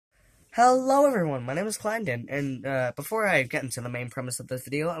Hello everyone, my name is Clandon, and before I get into the main premise of this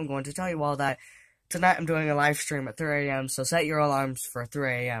video, I'm going to tell you all that tonight I'm doing a live stream at 3 a.m., so set your alarms for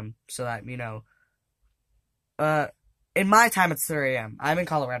 3 a.m. so that, in my time it's 3 a.m. I'm in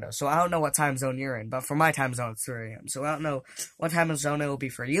Colorado, so I don't know what time zone you're in, but for my time zone it's 3 a.m., so I don't know what time zone it will be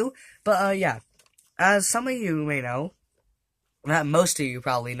for you, but yeah, as some of you may know, that most of you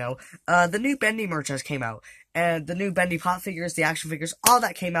probably know, the new Bendy merch has came out. And the new Bendy pop figures, the action figures, all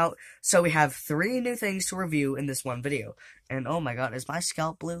that came out. So we have 3 new things to review in this one video. And oh my god, is my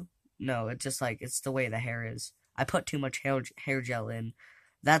scalp blue? No, it's just like, it's the way the hair is. I put too much hair gel in.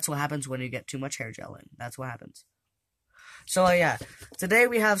 That's what happens when you get too much hair gel in. That's what happens. So yeah, today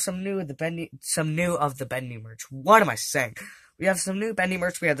we have some new of the Bendy merch. What am I saying? We have some new Bendy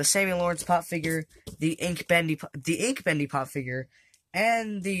merch. We have the Samuel Lawrence pop figure, the Ink Bendy pop figure,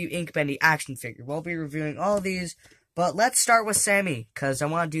 and the Ink Bendy action figure. We'll be reviewing all of these, but let's start with Sammy, because I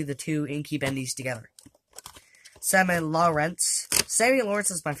want to do the 2 Inky Bendies together. Samuel Lawrence. Samuel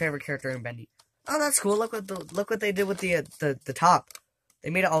Lawrence is my favorite character in Bendy. Oh, that's cool. Look what they did with the top. They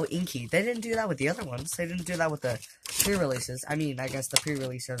made it all inky. They didn't do that with the other ones. They didn't do that with the pre-releases. I mean, I guess the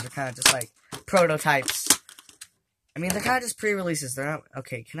pre-releases are kind of just like prototypes. I mean, they're kind of just pre-releases. They're not...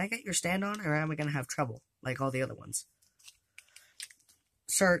 Okay, can I get your stand on, or am I going to have trouble, like all the other ones?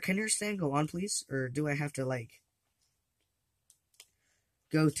 Sir, can your stand go on, please? Or do I have to, like,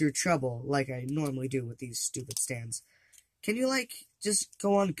 go through trouble like I normally do with these stupid stands? Can you, like, just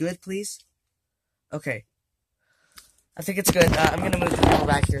go on good, please? Okay. I think it's good. I'm going to move the wall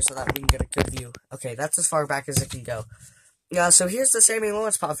back here so that we can get a good view. Okay, that's as far back as it can go. So here's the Samuel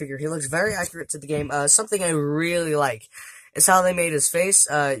Lawrence pop figure. He looks very accurate to the game. Something I really like is how they made his face.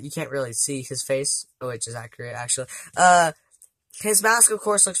 You can't really see his face, which is accurate, actually. His mask, of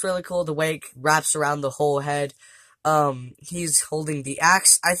course, looks really cool. The way it wraps around the whole head. He's holding the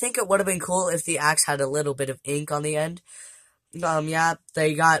axe. I think it would have been cool if the axe had a little bit of ink on the end. Yeah,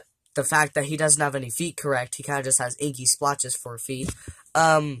 they got the fact that he doesn't have any feet correct. He kind of just has inky splotches for feet.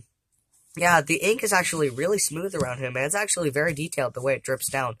 Yeah, the ink is actually really smooth around him, and it's actually very detailed the way it drips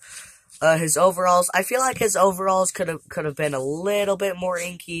down. His overalls, I feel like his overalls could have been a little bit more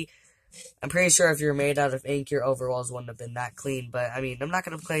inky. I'm pretty sure if you're made out of ink, your overalls wouldn't have been that clean, but I mean, I'm not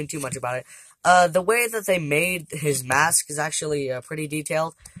going to complain too much about it. The way that they made his mask is actually pretty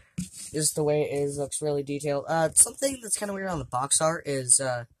detailed. Just the way it is, looks really detailed. Something that's kind of weird on the box art is,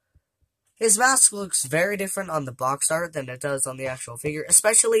 his mask looks very different on the box art than it does on the actual figure,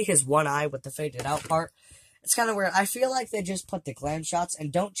 especially his one eye with the faded out part. It's kind of weird. I feel like they just put the glam shots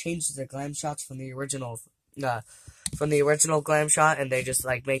and don't change the glam shots from the original glam shot, and they just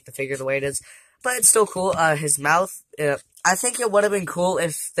like make the figure the way it is. But it's still cool. His mouth, I think it would have been cool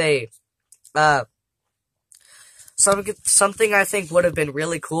if they, something I think would have been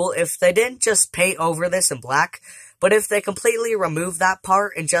really cool if they didn't just paint over this in black, but if they completely removed that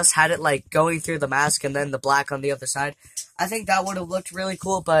part and just had it like going through the mask and then the black on the other side. I think that would have looked really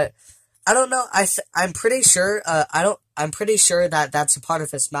cool, but I don't know. I'm pretty sure. I'm pretty sure that that's a part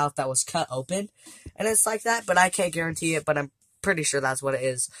of his mouth that was cut open, and it's like that. But I can't guarantee it. But I'm pretty sure that's what it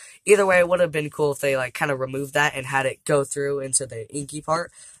is. Either way, it would have been cool if they like kind of removed that and had it go through into the inky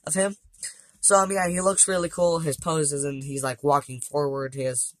part of him. So yeah, he looks really cool. His pose is, and he's like walking forward. He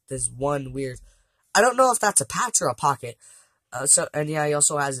has this one weird. I don't know if that's a patch or a pocket. And yeah, he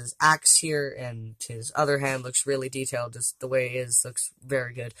also has his axe here, and his other hand looks really detailed. Just the way it is looks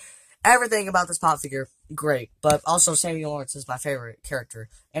very good. Everything about this pop figure, great. But also, Samuel Lawrence is my favorite character.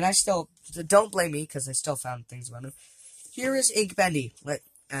 And I still, don't blame me, because I still found things about him. Here is Ink Bendy.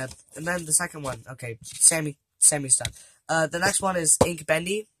 And then the second one, okay, Sammy's done. The next one is Ink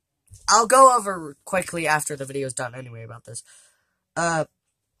Bendy. I'll go over quickly after the video's done anyway about this. So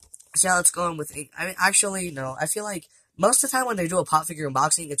yeah, let's go on with Ink. I mean, actually, no, I feel like most of the time when they do a pop figure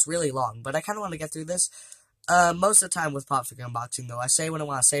unboxing, it's really long. But I kind of want to get through this. Most of the time with pop figure unboxing, though, I say what I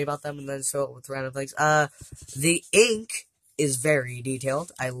want to say about them and then show it with random things. The ink is very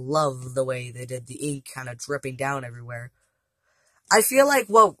detailed. I love the way they did the ink kind of dripping down everywhere. I feel like,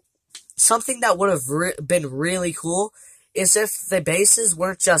 well, something that would have been really cool is if the bases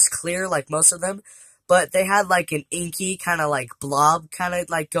weren't just clear like most of them, but they had like an inky kind of like blob kind of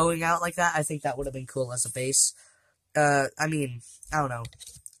like going out like that. I think that would have been cool as a base. I mean, I don't know.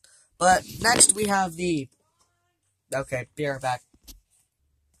 But next we have the... Okay, be right back.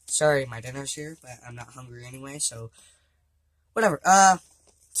 Sorry, my dinner's here, but I'm not hungry anyway, so... Whatever.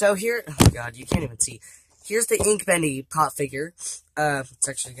 So here... Oh god, you can't even see. Here's the Ink Bendy pop figure. Let's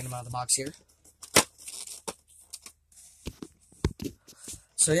actually get him out of the box here.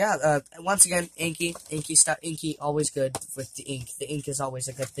 So yeah, once again, Inky stuff, Inky, always good with the ink. The ink is always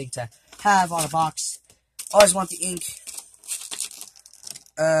a good thing to have on a box. Always want the ink.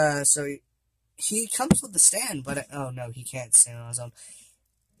 So he comes with the stand, but oh no, he can't stand on his own.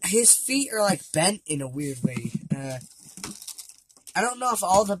 His feet are like bent in a weird way. I don't know if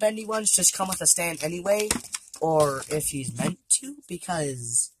all the bendy ones just come with a stand anyway, or if he's meant to,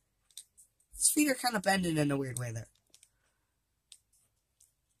 because his feet are kind of bending in a weird way there.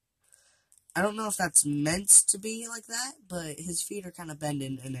 I don't know if that's meant to be like that, but his feet are kind of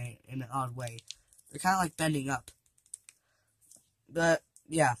bending in an odd way. They're kind of like bending up. But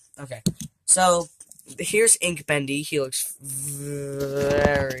yeah, okay. So here's Ink Bendy. He looks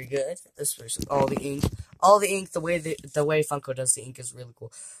very good, especially all the ink. The way Funko does the ink is really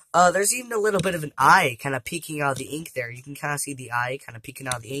cool. There's even a little bit of an eye kind of peeking out of the ink there. You can kind of see the eye kind of peeking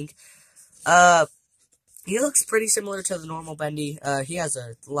out of the ink. He looks pretty similar to the normal Bendy. He has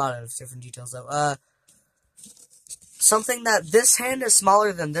a lot of different details, though. Something that this hand is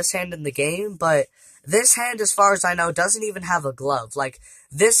smaller than this hand in the game, but this hand, as far as I know, doesn't even have a glove. Like,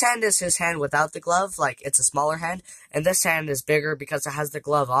 this hand is his hand without the glove, like, it's a smaller hand, and this hand is bigger because it has the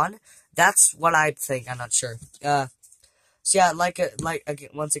glove on. That's what I think, I'm not sure. So yeah,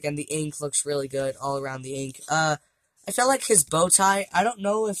 once again, the ink looks really good all around the ink. I feel like his bow tie, I don't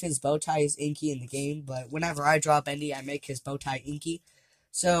know if his bow tie is inky in the game, but whenever I draw Bendy, I make his bow tie inky.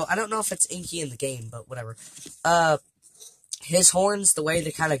 So, I don't know if it's inky in the game, but whatever. His horns, the way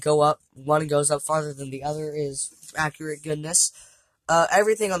they kind of go up, one goes up farther than the other, is accurate goodness.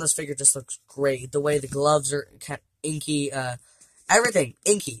 Everything on this figure just looks great. The way the gloves are inky, everything,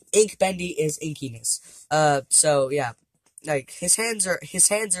 inky. Ink Bendy is inkiness. So, yeah. Like, his hands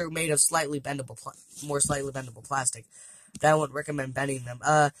are made of more slightly bendable plastic. That I wouldn't recommend bending them.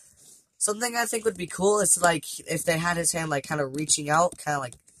 Something I think would be cool is, like, if they had his hand, like, kind of reaching out, kind of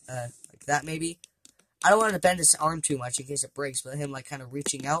like that, maybe. I don't want to bend his arm too much in case it breaks, but him, like, kind of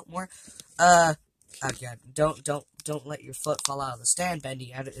reaching out more. Oh, God, don't let your foot fall out of the stand,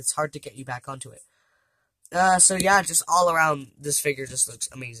 Bendy. It's hard to get you back onto it. So yeah, just all around, this figure just looks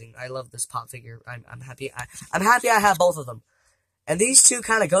amazing. I love this pop figure. I'm happy. I'm happy I have both of them. And these two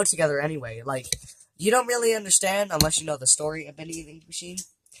kind of go together anyway. Like, you don't really understand unless you know the story of Bendy the Ink Machine.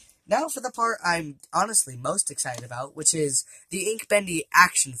 Now for the part I'm honestly most excited about, which is the Ink Bendy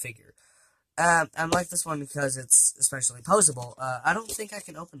action figure. I like this one because it's especially posable. I don't think I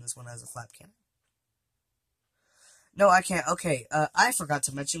can open this one as a flap, can I? No, I can't. Okay, I forgot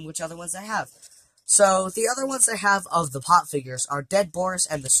to mention which other ones I have. So, the other ones I have of the pop figures are Dead Boris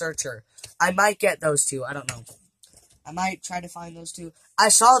and the Searcher. I might get those two, I don't know. I might try to find those two. I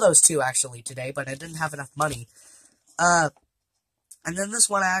saw those two, actually, today, but I didn't have enough money. And then this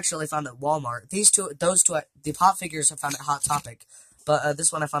one I actually found at Walmart. Those two, the pop figures I found at Hot Topic. But,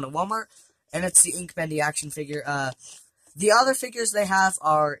 this one I found at Walmart, and it's the Ink Bendy action figure. The other figures they have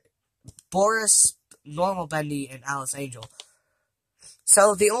are Boris, Normal Bendy, and Alice Angel.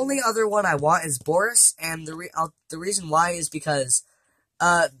 So, the only other one I want is Boris, and the reason why is because,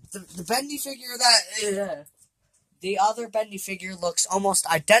 the Bendy figure the other Bendy figure looks almost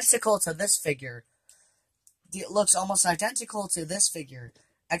identical to this figure. It looks almost identical to this figure,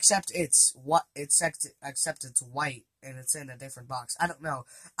 except it's white, and it's in a different box. I don't know.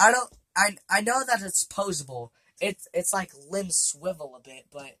 I know that it's posable. It's like limbs swivel a bit,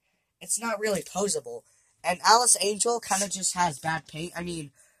 but it's not really posable. And Alice Angel kind of just has bad paint. I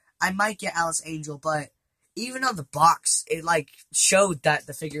mean, I might get Alice Angel, but even on the box, it, like, showed that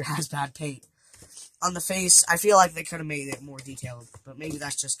the figure has bad paint. On the face, I feel like they could have made it more detailed, but maybe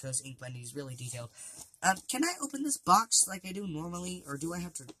that's just because Ink Bendy is really detailed. Can I open this box like I do normally, or do I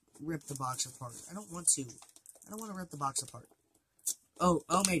have to rip the box apart? I don't want to. I don't want to rip the box apart. Oh,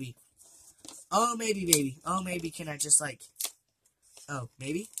 maybe. Oh, maybe, baby. Oh, maybe can I just, like... Oh,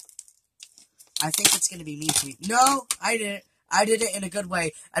 maybe? I think it's gonna be mean to me. No, I did it. I did it in a good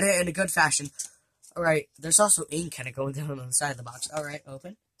way. I did it in a good fashion. Alright, there's also ink kind of going down on the side of the box. Alright,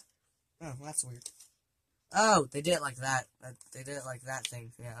 open. Oh, well, that's weird. Oh, they did it like that. They did it like that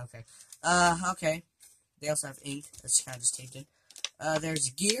thing. Yeah, okay. Okay. They also have ink. That's kind of just taped in. There's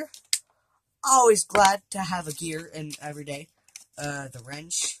gear. Always glad to have a gear in every day. The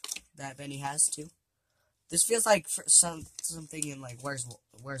wrench that Benny has, too. This feels like something in, like, where's...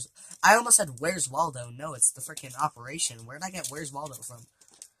 I almost said, where's Waldo? No, it's the freaking Operation. Where'd I get where's Waldo from?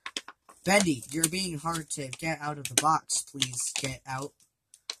 Bendy, you're being hard to get out of the box. Please get out.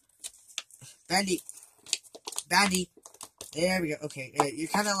 Bendy. There we go. Okay, you're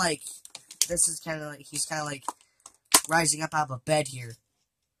kind of like... This is kind of like... He's kind of like rising up out of a bed here.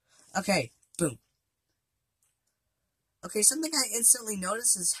 Okay, boom. Okay, something I instantly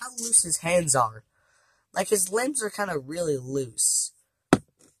notice is how loose his hands are. Like, his limbs are kind of really loose.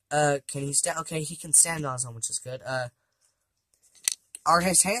 Can he stand? Okay, he can stand on his own, which is good. Are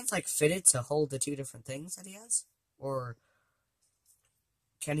his hands, like, fitted to hold the two different things that he has? Or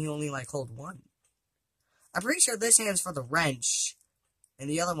can he only, like, hold one? I'm pretty sure this hand's for the wrench, and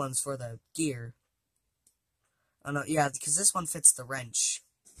the other one's for the gear. Oh, no, yeah, because this one fits the wrench.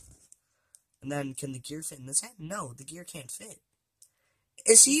 And then, can the gear fit in this hand? No, the gear can't fit.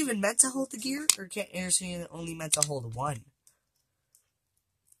 Is he even meant to hold the gear, or is he only meant to hold one?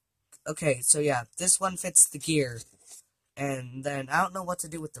 Okay, so yeah, this one fits the gear. And then, I don't know what to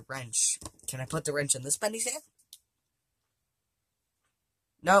do with the wrench. Can I put the wrench in this Bendy's hand?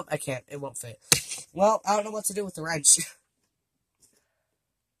 Nope, I can't. It won't fit. Well, I don't know what to do with the wrench.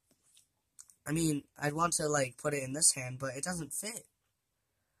 I mean, I'd want to, like, put it in this hand, but it doesn't fit.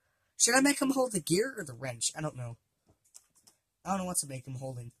 Should I make him hold the gear or the wrench? I don't know. I don't know what to make him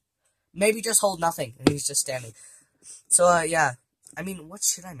holding. Maybe just hold nothing, and he's just standing. So, yeah. I mean, what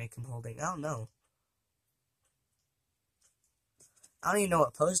should I make him holding? I don't know. I don't even know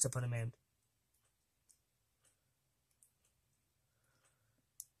what pose to put him in.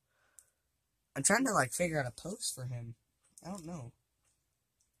 I'm trying to, like, figure out a pose for him. I don't know.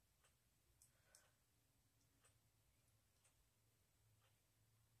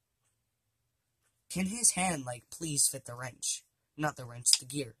 Can his hand, like, please fit the wrench? Not the wrench, the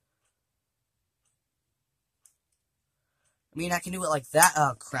gear. I mean, I can do it like that.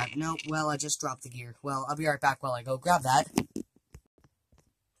 Oh, crap. No, well, I just dropped the gear. Well, I'll be right back while I go grab that.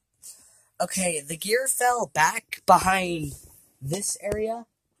 Okay, the gear fell back behind this area,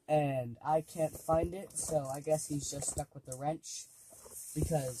 and I can't find it, so I guess he's just stuck with the wrench,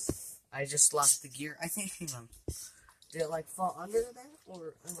 because I just lost the gear. I think, hang on. Did it, like, fall under there,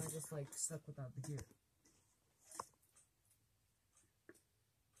 or am I just, like, stuck without the gear?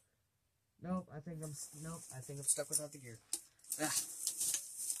 Nope, I think I'm stuck without the gear. Ugh.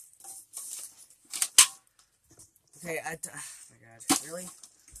 Okay, oh my god, really?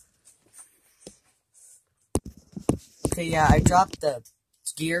 Okay, yeah, I dropped the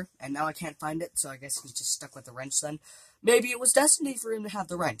gear, and now I can't find it, so I guess he's just stuck with the wrench then. Maybe it was destiny for him to have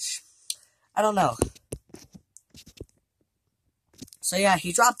the wrench. I don't know. So yeah,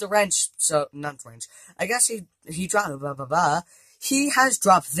 he dropped the wrench, so, not the wrench. I guess he dropped, He has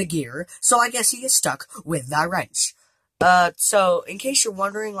dropped the gear, so I guess he is stuck with that wrench. So, in case you're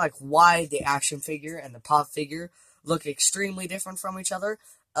wondering, like, why the action figure and the pop figure look extremely different from each other,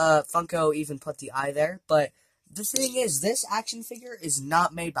 Funko even put the eye there, but the thing is, this action figure is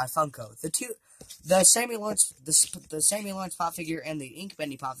not made by Funko. The Sammy Lawrence pop figure and the Ink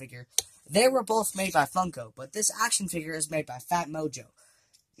Bendy pop figure, they were both made by Funko, but this action figure is made by Fat Mojo.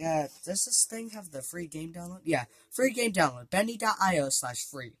 Does this thing have the free game download? Yeah, free game download,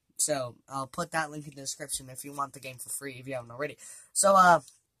 bendy.io/free. So, I'll put that link in the description if you want the game for free, if you haven't already. So,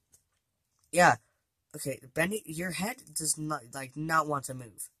 yeah. Okay, Bendy, your head does not want to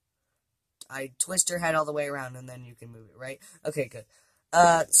move. I twist your head all the way around, and then you can move it, right? Okay, good.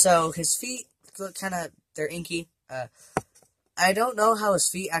 So, his feet look they're inky. I don't know how his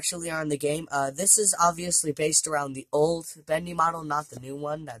feet actually are in the game. This is obviously based around the old Bendy model, not the new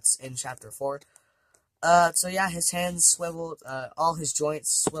one that's in Chapter 4. So yeah, his hands swivel, all his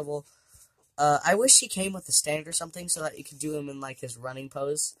joints swivel. I wish he came with a stand or something so that you could do him in, like, his running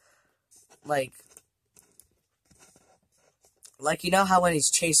pose. Like, you know how when he's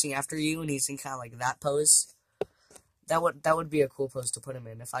chasing after you and he's in kind of like that pose? That would be a cool pose to put him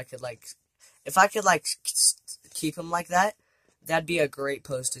in. If I could keep him like that, that'd be a great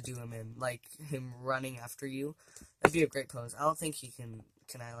pose to do him in. Like, him running after you. That'd be a great pose. I don't think he can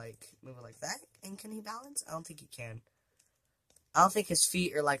I, like, move it like that? And can he balance? I don't think he can. I don't think his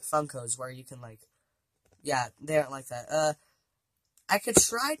feet are like Funko's where you can, like, yeah, they aren't like that. I could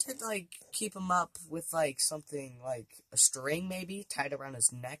try to, like, keep him up with, like, something, like, a string, maybe, tied around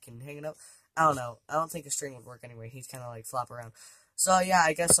his neck and hanging up. I don't know. I don't think a string would work anyway. He's kind of, like, flop around. So, yeah,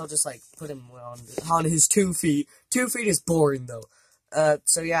 I guess I'll just, like, put him on his 2 feet. 2 feet is boring, though.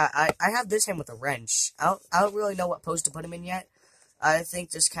 So, yeah, I have this hand with a wrench. I don't really know what pose to put him in yet. I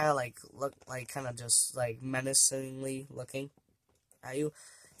think just kind of, like, menacingly looking at you.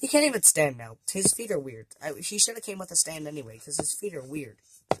 He can't even stand now. His feet are weird. He should have came with a stand anyway, because his feet are weird.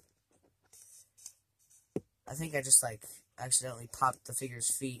 I think I just, like, accidentally popped the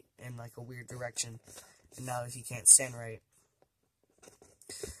figure's feet in, like, a weird direction. And now he can't stand right.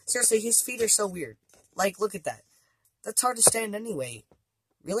 Seriously, his feet are so weird. Like, look at that. That's hard to stand anyway.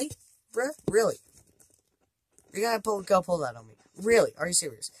 Really? Bruh? Really? You gotta go pull that on me. Really? Are you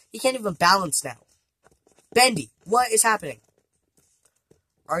serious? He can't even balance now. Bendy, what is happening?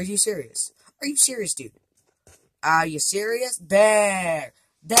 Are you serious? Are you serious, dude? Are you serious?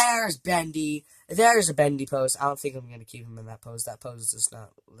 There's Bendy. There's a Bendy pose. I don't think I'm gonna keep him in that pose. That pose is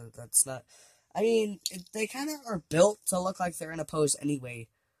not. That's not. I mean, they kind of are built to look like they're in a pose anyway.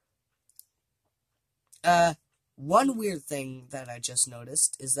 One weird thing that I just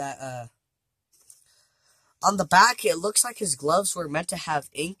noticed is that on the back it looks like his gloves were meant to have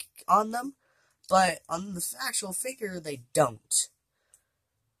ink on them, but on the actual figure they don't.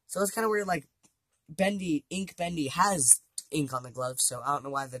 So it's kind of weird. Like Bendy has ink on the gloves, so I don't know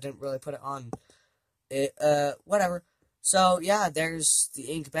why they didn't really put it on. Whatever. So yeah, there's the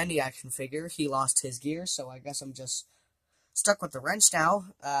Ink Bendy action figure. He lost his gear, so I guess I'm just stuck with the wrench now.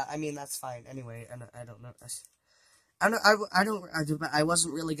 I mean that's fine anyway. I don't know. I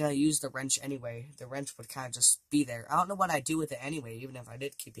wasn't really gonna use the wrench anyway. The wrench would kind of just be there. I don't know what I'd do with it anyway, even if I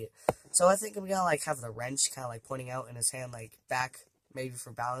did keep it. So I think I'm gonna like have the wrench kind of like pointing out in his hand, like back, maybe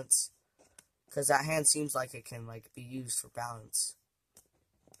for balance. Because that hand seems like it can, like, be used for balance.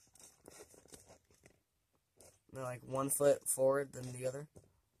 You know, like, one foot forward than the other.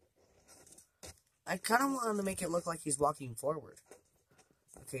 I kind of want to make it look like he's walking forward.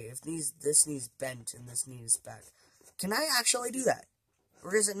 Okay, if this knee's bent and this knee is back. Can I actually do that?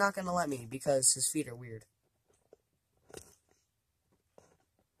 Or is it not going to let me because his feet are weird?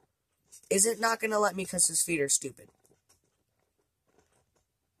 Is it not going to let me because his feet are stupid?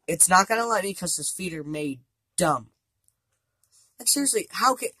 It's not gonna let me because his feet are made dumb. Like, seriously,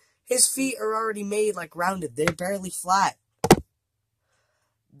 how can... His feet are already made, like, rounded. They're barely flat.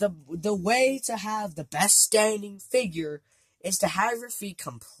 The way to have the best standing figure is to have your feet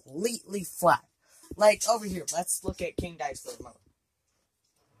completely flat. Like, over here, let's look at King Dice for a moment.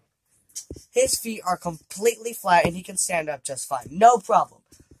 His feet are completely flat, and he can stand up just fine. No problem.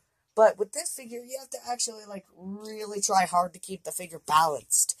 But with this figure, you have to actually, like, really try hard to keep the figure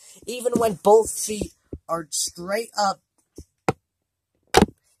balanced. Even when both feet are straight up,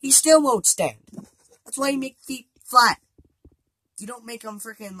 he still won't stand. That's why you make feet flat. You don't make them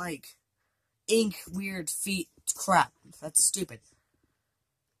freaking, like, ink weird feet crap. That's stupid.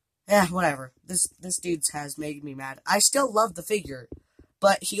 Yeah, whatever. This dude has made me mad. I still love the figure,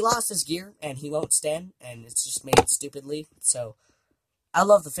 but he lost his gear, and he won't stand, and it's just made stupidly, so... I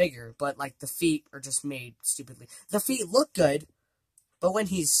love the figure, but, like, the feet are just made stupidly. The feet look good, but when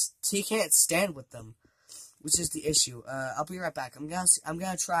he can't stand with them, which is the issue. I'll be right back. I'm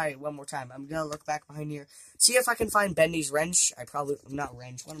gonna try one more time. I'm gonna look back behind here, see if I can find Bendy's wrench. Not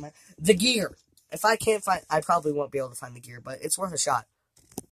wrench, what am I? The gear! If I can't find, I probably won't be able to find the gear, but it's worth a shot.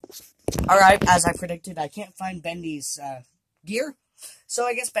 Alright, as I predicted, I can't find Bendy's, gear, so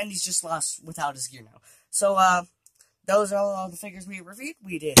I guess Bendy's just lost without his gear now. So, those are all the figures we reviewed.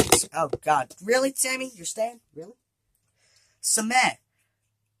 We did. Oh, God. Really, Sammy? Your stand? Really? Sammy,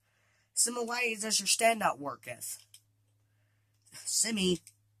 why does your stand not work, Sammy,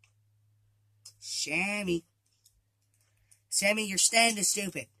 your stand is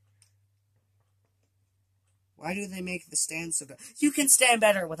stupid. Why do they make the stand so good? You can stand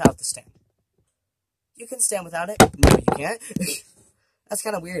better without the stand. You can stand without it. No, you can't. That's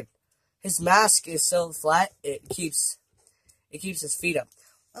kind of weird. His mask is so flat, it keeps his feet up.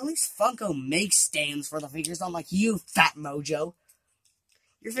 At least Funko makes stands for the figures, unlike you, Fat Mojo.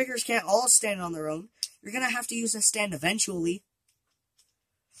 Your figures can't all stand on their own. You're gonna have to use a stand eventually.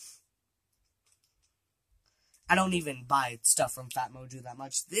 I don't even buy stuff from Fat Mojo that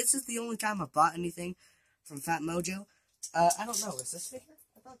much. This is the only time I've bought anything from Fat Mojo. I don't know, is this figure?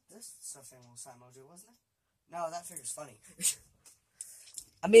 I thought this stuff was Fat Mojo, wasn't it? No, that figure's funny.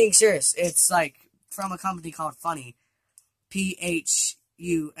 I'm being serious. It's, like, from a company called Funny. P-H-U-N-N-Y.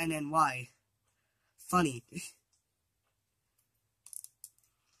 Funny.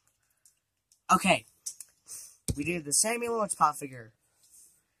 Okay. We did the Samuel Lawrence pop figure.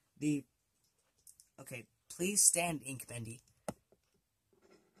 Okay, please stand, Ink Bendy.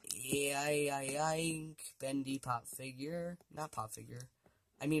 Ink Bendy pop figure. Not pop figure.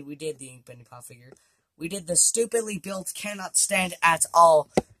 I mean, we did the Ink Bendy pop figure. We did the stupidly built, cannot stand at all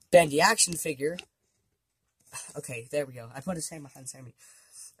Bendy action figure. Okay, there we go. I put his hand behind Sammy.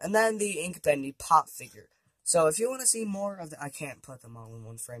 And then the Ink Bendy pop figure. So if you want to see more of the... I can't put them all in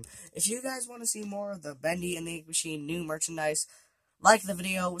one frame. If you guys want to see more of the Bendy and the Ink Machine new merchandise, like the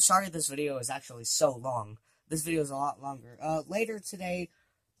video. Sorry this video is actually so long. This video is a lot longer. Later today,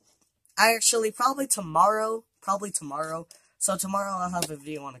 probably tomorrow. So tomorrow I'll have a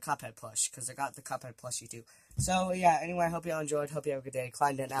video on a Cuphead plush, because I got the Cuphead plushie too. So yeah, anyway, I hope y'all enjoyed. Hope you have a good day.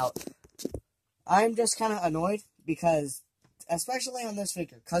 Klein out. I'm just kind of annoyed, because especially on this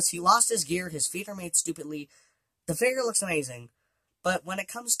figure, because he lost his gear, his feet are made stupidly. The figure looks amazing, but when it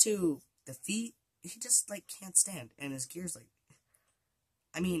comes to the feet, he just, like, can't stand, and his gear's, like,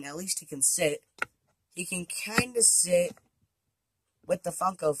 I mean, at least he can sit. He can kind of sit with the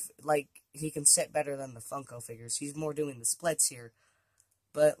Funko, like, he can sit better than the Funko figures. He's more doing the splits here,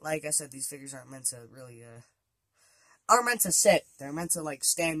 but, like I said, these figures aren't meant to really, aren't meant to sit. They're meant to, like,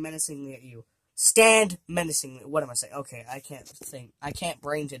 stand menacingly at you. Stand menacingly. What am I saying? Okay, I can't think. I can't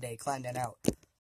brain today. Climb that out.